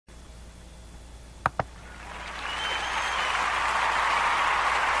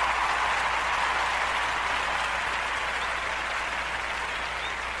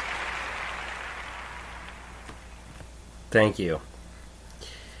Thank you.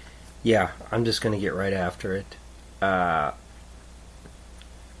 Yeah, I'm just going to get right after it.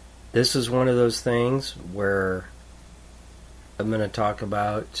 This is one of those things where I'm going to talk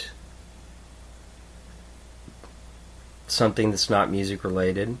about something that's not music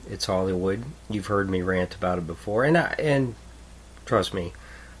related. It's Hollywood. You've heard me rant about it before, and trust me,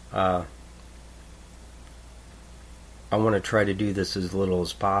 I want to try to do this as little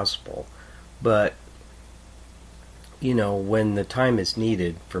as possible. But you know, when the time is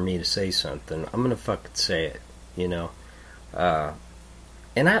needed for me to say something, I'm gonna fucking say it. You know,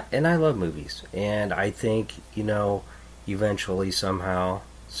 and I love movies, and I think, you know, eventually, somehow,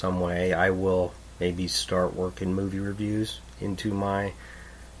 some way, I will maybe start working movie reviews into my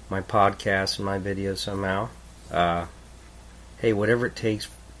podcast and my videos somehow. Hey, whatever it takes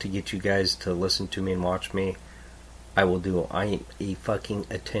to get you guys to listen to me and watch me, I will do. I am a fucking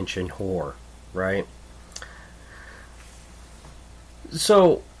attention whore, right?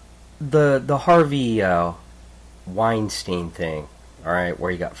 So, the Harvey Weinstein thing, alright,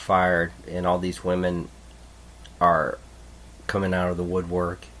 where he got fired and all these women are coming out of the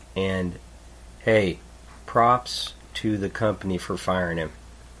woodwork, and hey, props to the company for firing him.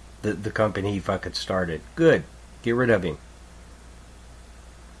 The company he fucking started. Good. Get rid of him.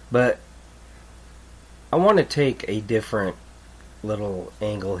 But I want to take a different little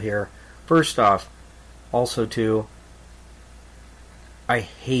angle here. First off, also too, I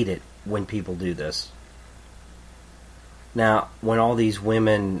hate it when people do this. Now, when all these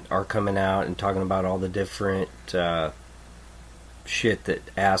women are coming out and talking about all the different shit that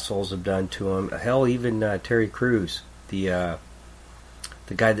assholes have done to them, hell, even Terry Crews, the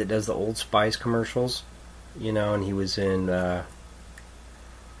guy that does the Old Spice commercials, you know, and he was in that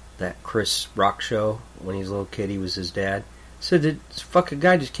Chris Rock show when he was a little kid. He was his dad. Said that this fucking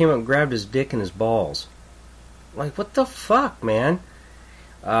guy just came up and grabbed his dick and his balls. Like, what the fuck, man?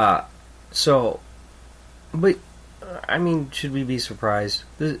 But I mean, should we be surprised?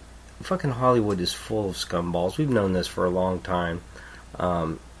 Fucking Hollywood is full of scumballs. We've known this for a long time.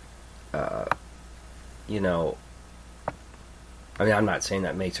 You know, I mean, I'm not saying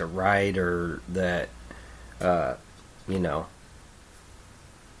that makes it right or that, you know,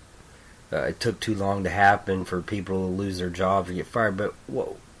 it took too long to happen for people to lose their jobs or get fired. But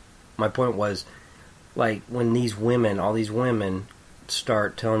my point was, like, when these women, all these women,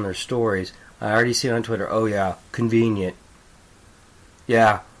 start telling their stories, I already see it on Twitter. Oh yeah, convenient.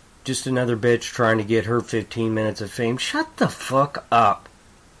 Yeah, just another bitch trying to get her 15 minutes of fame. Shut the fuck up.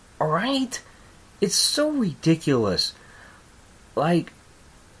 Alright? It's so ridiculous. Like,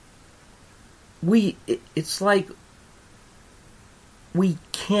 it's like we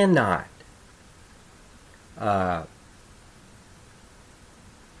cannot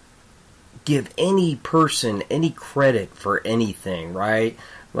give any person any credit for anything, right?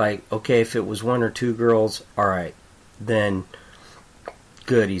 Like, okay, if it was one or two girls, alright, then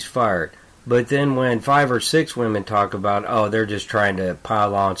good, he's fired. But then when 5 or 6 women talk about, oh, they're just trying to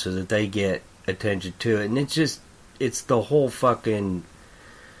pile on so that they get attention to it, and it's the whole fucking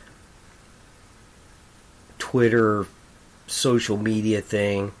Twitter, social media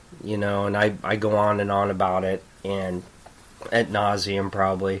thing, you know, and I go on and on about it, and ad nauseum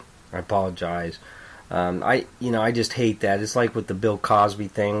probably. I apologize. I just hate that. It's like with the Bill Cosby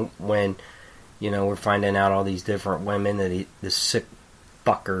thing, when, you know, we're finding out all these different women that this sick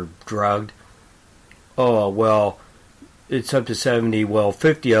fucker drugged. Oh, well, it's up to 70. Well,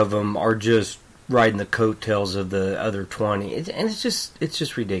 50 of them are just riding the coattails of the other 20. And it's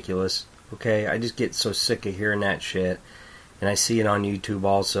just ridiculous. Okay, I just get so sick of hearing that shit, and I see it on YouTube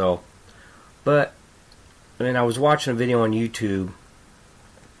also. But I mean, I was watching a video on YouTube,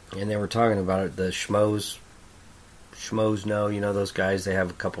 and they were talking about it. The schmoes know, you know, those guys. They have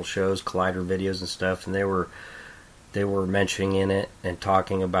a couple shows, Collider videos and stuff, and they were mentioning in it and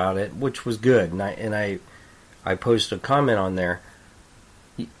talking about it, which was good. And I posted a comment on there,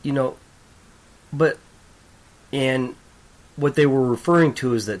 you know, but and what they were referring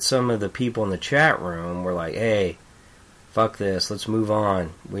to is that some of the people in the chat room were like, "Hey, fuck this, let's move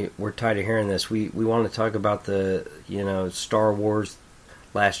on. We're tired of hearing this. We want to talk about the, you know, Star Wars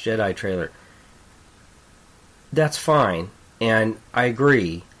Last Jedi trailer." That's fine, and I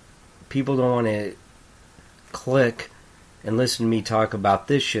agree. People don't want to click and listen to me talk about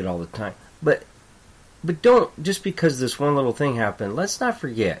this shit all the time. But don't, just because this one little thing happened, let's not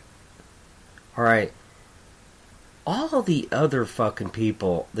forget, alright, all the other fucking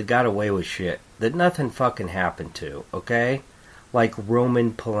people that got away with shit that nothing fucking happened to, okay? Like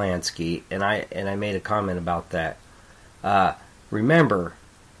Roman Polanski, and I made a comment about that. Remember,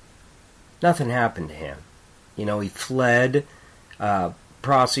 nothing happened to him. He fled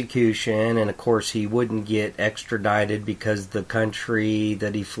prosecution, and of course he wouldn't get extradited because the country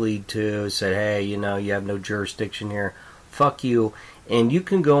that he fled to said, hey, you have no jurisdiction here. Fuck you. And you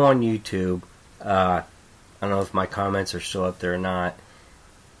can go on YouTube. I don't know if my comments are still up there or not.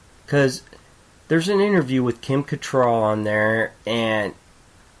 Because there's an interview with Kim Cattrall on there, and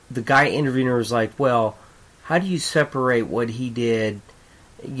the guy interviewing her was like, well, how do you separate what he did,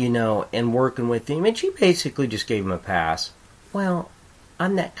 and working with him? And she basically just gave him a pass. Well,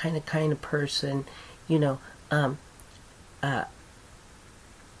 I'm that kind of person,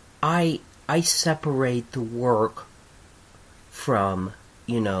 I separate the work from,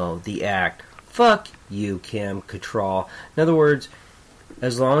 the act. Fuck you, Kim Cattrall. In other words,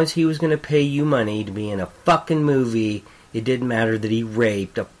 as long as he was going to pay you money to be in a fucking movie, it didn't matter that he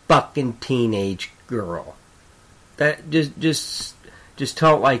raped a fucking teenage girl. That just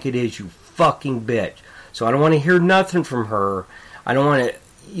tell it like it is, you fucking bitch. So I don't want to hear nothing from her. I don't want to,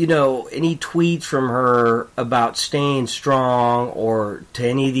 any tweets from her about staying strong, or to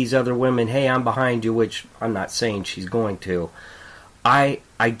any of these other women, hey, I'm behind you, which I'm not saying she's going to. I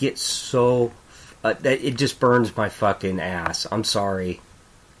get so, that it just burns my fucking ass. I'm sorry.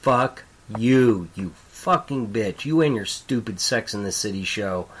 Fuck you, you fucking bitch. You and your stupid Sex and the City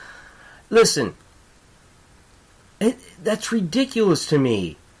show. Listen, that's ridiculous to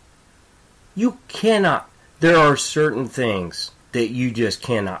me. You cannot, there are certain things that you just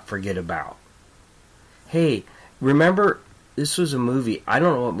cannot forget about. Hey, remember, this was a movie, I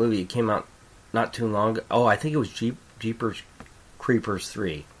don't know what movie, it came out not too long ago. Oh, I think it was Jeepers Creepers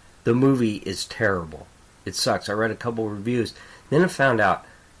 3. The movie is terrible. It sucks. I read a couple reviews. Then I found out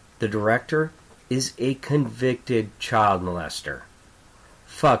the director is a convicted child molester.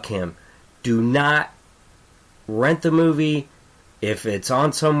 Fuck him. Do not rent the movie. If it's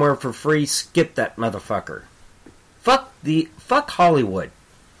on somewhere for free, skip that motherfucker. Fuck Hollywood.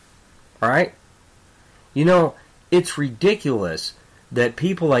 Alright? It's ridiculous that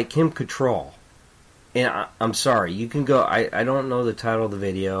people like Kim Cattrall, and I'm sorry, you can go, I don't know the title of the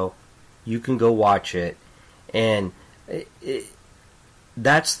video, you can go watch it, and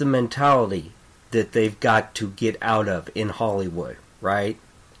that's the mentality that they've got to get out of in Hollywood, right?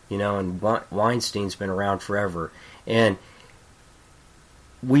 And Weinstein's been around forever, and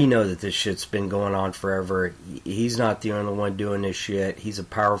we know that this shit's been going on forever. He's not the only one doing this shit. He's a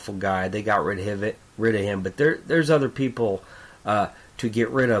powerful guy. They got rid of him, but there's other people to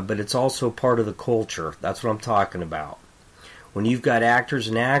get rid of, but it's also part of the culture. That's what I'm talking about. When you've got actors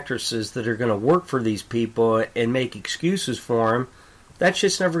and actresses that are going to work for these people and make excuses for them, that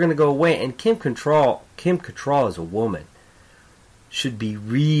shit's never going to go away. And Kim Cattrall as a woman should be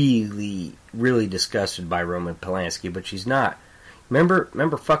really, really disgusted by Roman Polanski, but she's not. Remember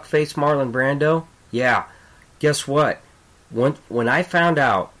fuckface Marlon Brando? Yeah. Guess what? When I found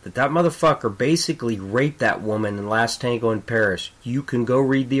out that motherfucker basically raped that woman in Last Tango in Paris, you can go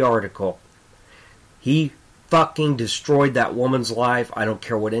read the article. He fucking destroyed that woman's life. I don't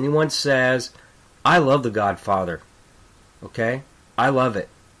care what anyone says. I love The Godfather. Okay? I love it.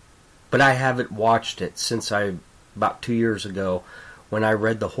 But I haven't watched it since about 2 years ago, when I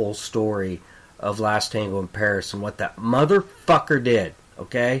read the whole story of Last Tango in Paris and what that motherfucker did.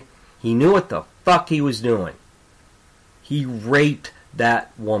 Okay? He knew what the fuck he was doing. He raped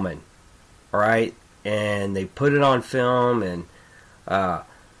that woman. Alright? And they put it on film, and and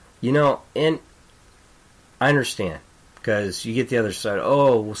I understand, because you get the other side.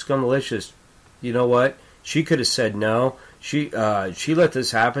 Oh, well, Scumalicious, you know what? She could have said no. She let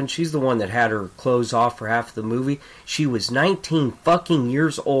this happen. She's the one that had her clothes off for half of the movie. She was 19 fucking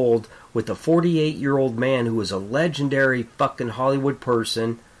years old with a 48-year-old man who was a legendary fucking Hollywood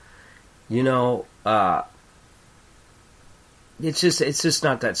person. It's just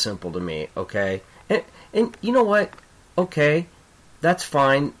not that simple to me, okay? And you know what? Okay, that's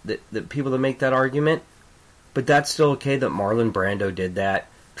fine that people that make that argument, but that's still okay that Marlon Brando did that.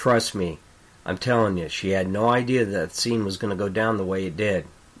 Trust me, I'm telling you, she had no idea that scene was going to go down the way it did,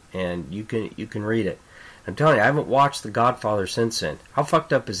 and you can read it. I'm telling you, I haven't watched The Godfather since then. How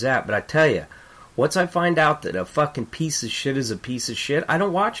fucked up is that? But I tell you, once I find out that a fucking piece of shit is a piece of shit, I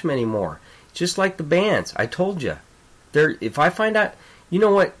don't watch them anymore. It's just like the bands. I told you. If I find out, you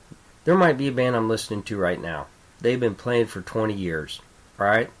know what? There might be a band I'm listening to right now. They've been playing for 20 years.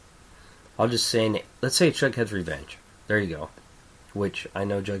 Alright? I'll just say, let's say it's Jughead's Revenge. There you go. Which, I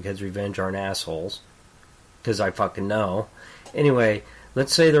know Jughead's Revenge aren't assholes. Because I fucking know. Anyway,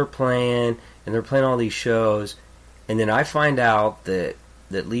 let's say they're playing, and they're playing all these shows, and then I find out that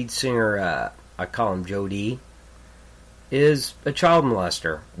lead singer, I call him Joe D, is a child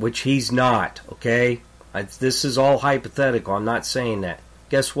molester. Which he's not, okay? This is all hypothetical. I'm not saying that.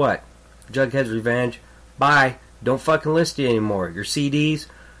 Guess what? Jughead's Revenge. Bye. Don't fucking list you anymore. Your CDs,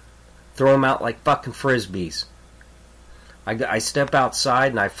 throw them out like fucking frisbees. I step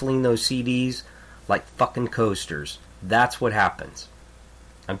outside and I fling those CDs like fucking coasters. That's what happens.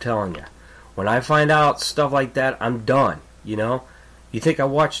 I'm telling you. When I find out stuff like that, I'm done. You know? You think I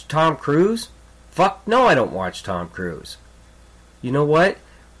watch Tom Cruise? Fuck no, I don't watch Tom Cruise. You know what?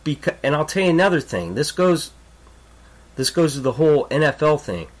 And I'll tell you another thing. This goes to the whole NFL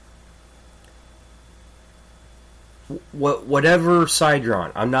thing. Whatever side you're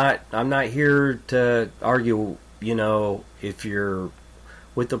on, I'm not here to argue. You know, if you're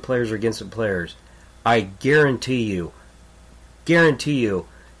with the players or against the players. I guarantee you,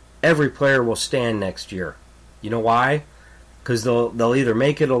 every player will stand next year. You know why? Because they'll either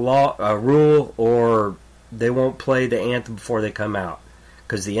make it a rule, or they won't play the anthem before they come out.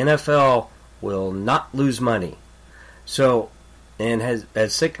 Because the NFL will not lose money. So, and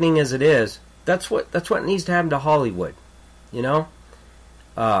as sickening as it is, that's what needs to happen to Hollywood. You know,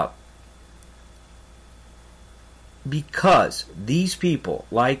 because these people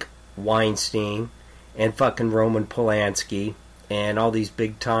like Weinstein and fucking Roman Polanski and all these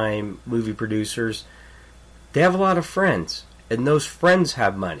big time movie producers, they have a lot of friends, and those friends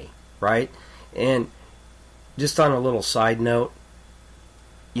have money, right? And just on a little side note,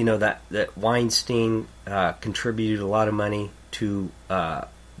 you know that Weinstein contributed a lot of money to the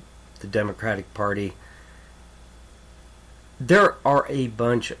Democratic Party. There are a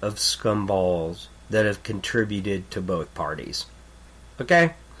bunch of scumballs that have contributed to both parties.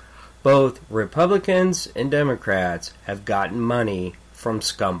 Okay? Both Republicans and Democrats have gotten money from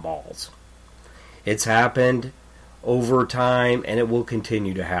scumballs. It's happened over time, and it will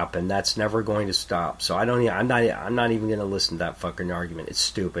continue to happen. That's never going to stop. So I'm not even going to listen to that fucking argument. It's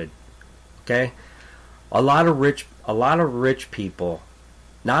stupid. Okay? A lot of rich people,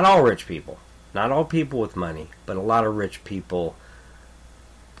 not all rich people, not all people with money, but a lot of rich people,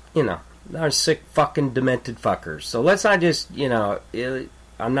 you know, they're sick fucking demented fuckers. So let's not just, you know,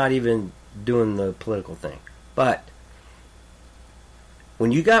 I'm not even doing the political thing. But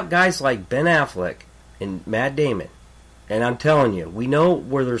when you got guys like Ben Affleck and Matt Damon, and I'm telling you, we know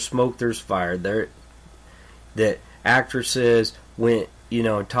where there's smoke, there's fire. That actresses went, you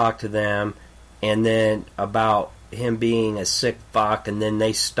know, and talked to them, and then about him being a sick fuck, and then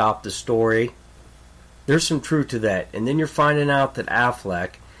they stopped the story. There's some truth to that. And then you're finding out that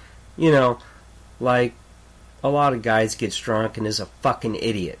Affleck, you know, like a lot of guys, gets drunk and is a fucking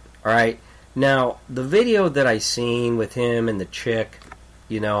idiot. Alright? Now, the video that I seen with him and the chick,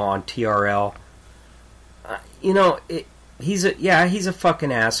 you know, on TRL, you know, he's a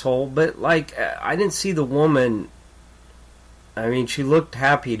fucking asshole, but like, I didn't see the woman. I mean, she looked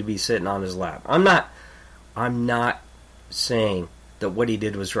happy to be sitting on his lap. I'm not saying that what he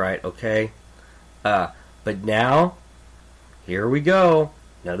did was right, okay? But now, here we go.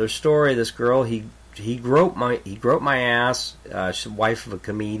 Another story. This girl, he groped my ass. She's the wife of a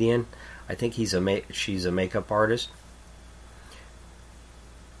comedian. I think she's a makeup artist.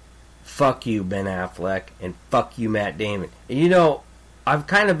 Fuck you, Ben Affleck, and fuck you, Matt Damon. And you know, I've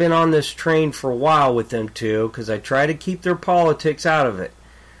kind of been on this train for a while with them too, because I try to keep their politics out of it.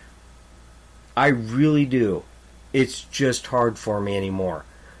 I really do. It's just hard for me anymore.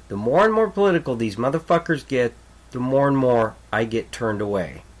 The more and more political these motherfuckers get, the more and more I get turned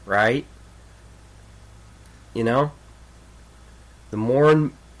away, right? You know? The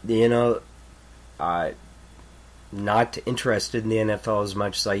more, you know, not interested in the NFL as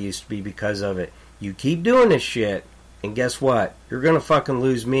much as I used to be because of it. You keep doing this shit, and guess what? You're going to fucking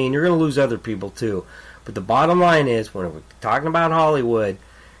lose me, and you're going to lose other people too. But the bottom line is, when we're talking about Hollywood,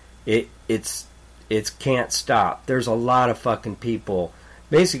 it's can't stop. There's a lot of fucking people.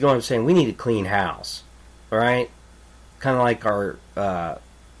 Basically, what I'm saying, we need a clean house. Alright? Kind of like our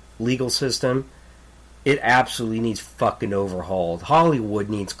legal system. It absolutely needs fucking overhauled. Hollywood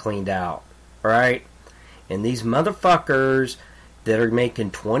needs cleaned out. Alright? And these motherfuckers that are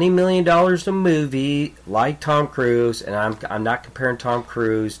making $20 million a movie, like Tom Cruise, and I'm not comparing Tom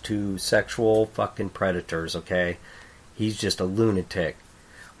Cruise to sexual fucking predators, okay? He's just a lunatic.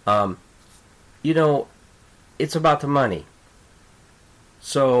 You know, it's about the money.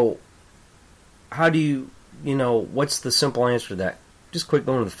 So, how do you know, what's the simple answer to that? Just quit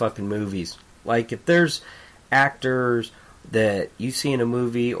going to the fucking movies. Like, if there's actors that you see in a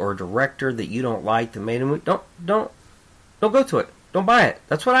movie, or a director that you don't like that made a movie, don't go to it. Don't buy it.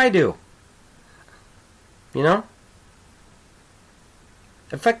 That's what I do. You know?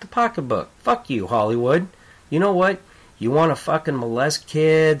 Affect the pocketbook. Fuck you, Hollywood. You know what? You want to fucking molest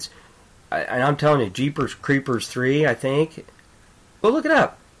kids, and I'm telling you, Jeepers Creepers 3, I think. Go look it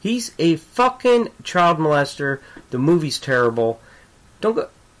up. He's a fucking child molester. The movie's terrible.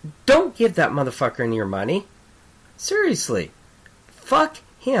 Don't give that motherfucker any of your money. Seriously. Fuck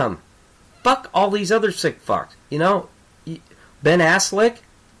him. Fuck all these other sick fucks. You know, Ben Affleck,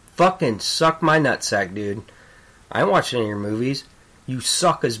 fucking suck my nutsack, dude. I ain't watching any of your movies. You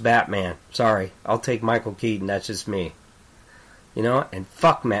suck as Batman. Sorry. I'll take Michael Keaton. That's just me. You know, and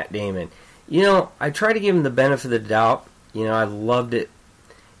fuck Matt Damon. You know, I try to give him the benefit of the doubt. You know, I loved it,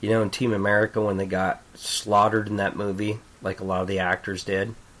 you know, in Team America when they got slaughtered in that movie, like a lot of the actors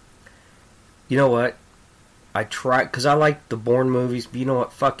did. You know what? I try, because I like the Bourne movies, but you know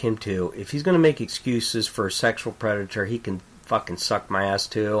what? Fuck him too. If he's going to make excuses for a sexual predator, he can fucking suck my ass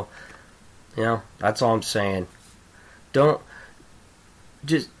too. You know, that's all I'm saying.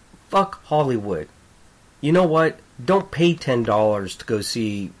 Just fuck Hollywood. You know what? Don't pay $10 to go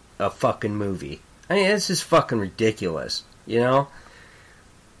see a fucking movie. I mean, it's just fucking ridiculous, you know?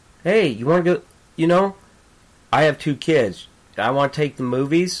 Hey, you want to go, you know? I have 2 kids. I want to take the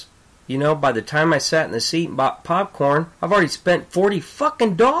movies. You know, by the time I sat in the seat and bought popcorn, I've already spent $40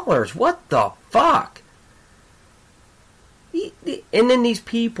 fucking dollars. What the fuck? And then these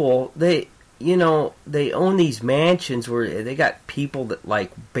people, they own these mansions where they got people that,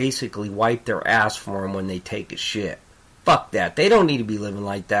 like, basically wipe their ass for them when they take a shit. Fuck that. They don't need to be living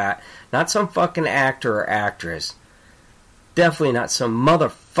like that. Not some fucking actor or actress. Definitely not some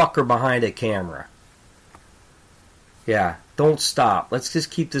motherfucker behind a camera. Yeah, don't stop. Let's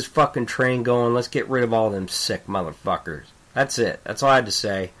just keep this fucking train going. Let's get rid of all them sick motherfuckers. That's it. That's all I had to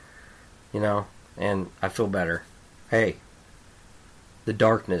say. You know, and I feel better. Hey, The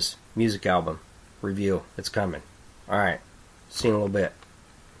Darkness music album review. It's coming. Alright. See you in a little bit.